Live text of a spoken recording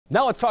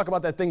Now let's talk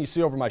about that thing you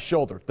see over my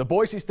shoulder. The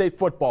Boise State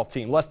football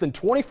team, less than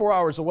 24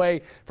 hours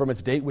away from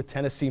its date with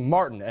Tennessee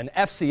Martin, an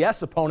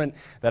FCS opponent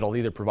that'll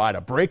either provide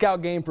a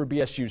breakout game for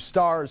BSU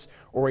Stars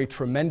or a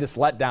tremendous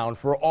letdown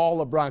for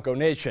all of Bronco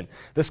Nation.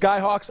 The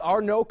Skyhawks are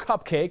no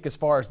cupcake as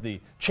far as the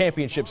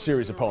championship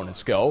series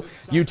opponents go.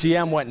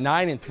 UTM went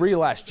 9-3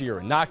 last year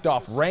and knocked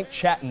off ranked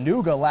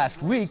Chattanooga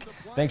last week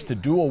thanks to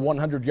dual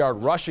 100-yard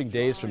rushing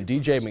days from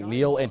DJ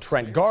McNeil and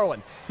Trent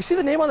Garland. You see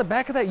the name on the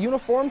back of that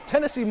uniform?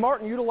 Tennessee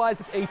Martin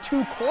utilizes a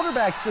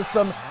two-quarterback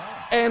system,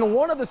 and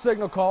one of the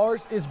signal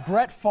callers is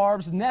Brett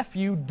Favre's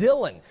nephew,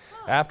 Dylan.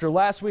 After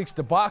last week's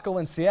debacle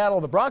in Seattle,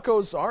 the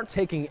Broncos aren't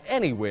taking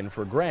any win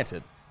for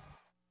granted.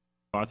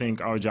 I think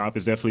our job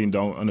is definitely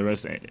don't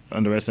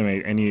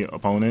underestimate any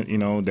opponent. You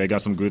know, they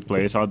got some good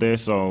players out there,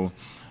 so,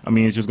 I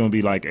mean, it's just going to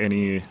be like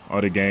any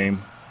other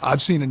game.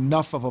 I've seen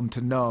enough of them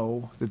to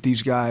know that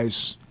these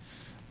guys,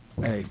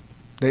 hey,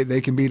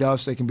 they can beat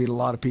us, they can beat a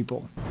lot of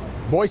people.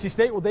 Boise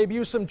State will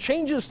debut some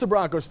changes to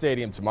Bronco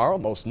Stadium tomorrow,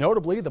 most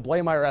notably the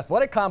Blameyer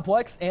Athletic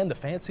Complex and the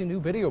fancy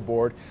new video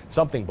board,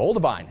 something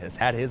Boldevine has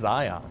had his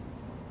eye on.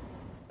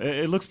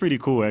 It looks pretty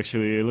cool,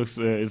 actually. It looks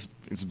it's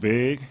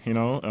big, you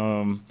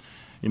know.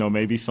 You know,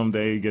 maybe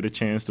someday you get a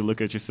chance to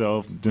look at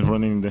yourself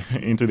running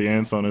into the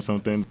end zone or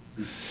something.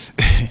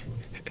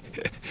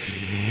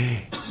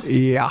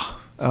 Yeah.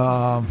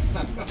 I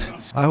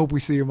hope we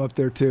see him up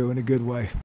there too in a good way.